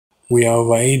We are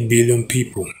over 8 billion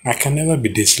people. I can never be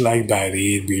disliked by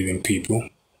the 8 billion people.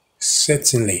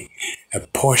 Certainly, a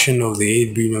portion of the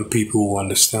 8 billion people will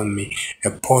understand me.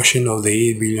 A portion of the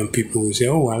 8 billion people will say,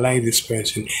 oh, I like this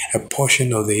person. A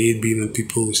portion of the 8 billion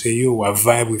people will say, yo, I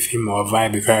vibe with him or I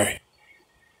vibe with her.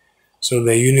 So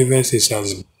the universe is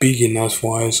as big enough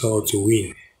for us all to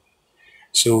win.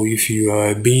 So if you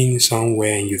are being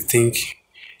somewhere and you think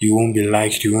you won't be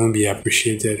liked, you won't be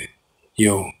appreciated,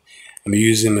 yo, I'm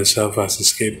using myself as a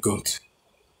scapegoat.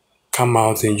 Come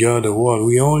out, enjoy the world.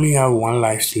 We only have one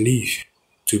life to live.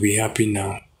 To be happy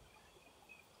now.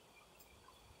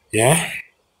 Yeah?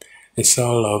 It's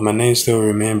all love. My name still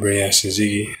remains Brey as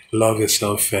Ziggy. Love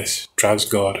yourself first.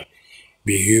 Trust God.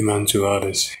 Be human to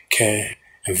others. Care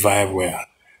and vibe well.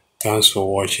 Thanks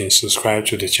for watching. Subscribe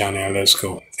to the channel. Let's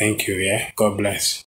go. Thank you, yeah? God bless.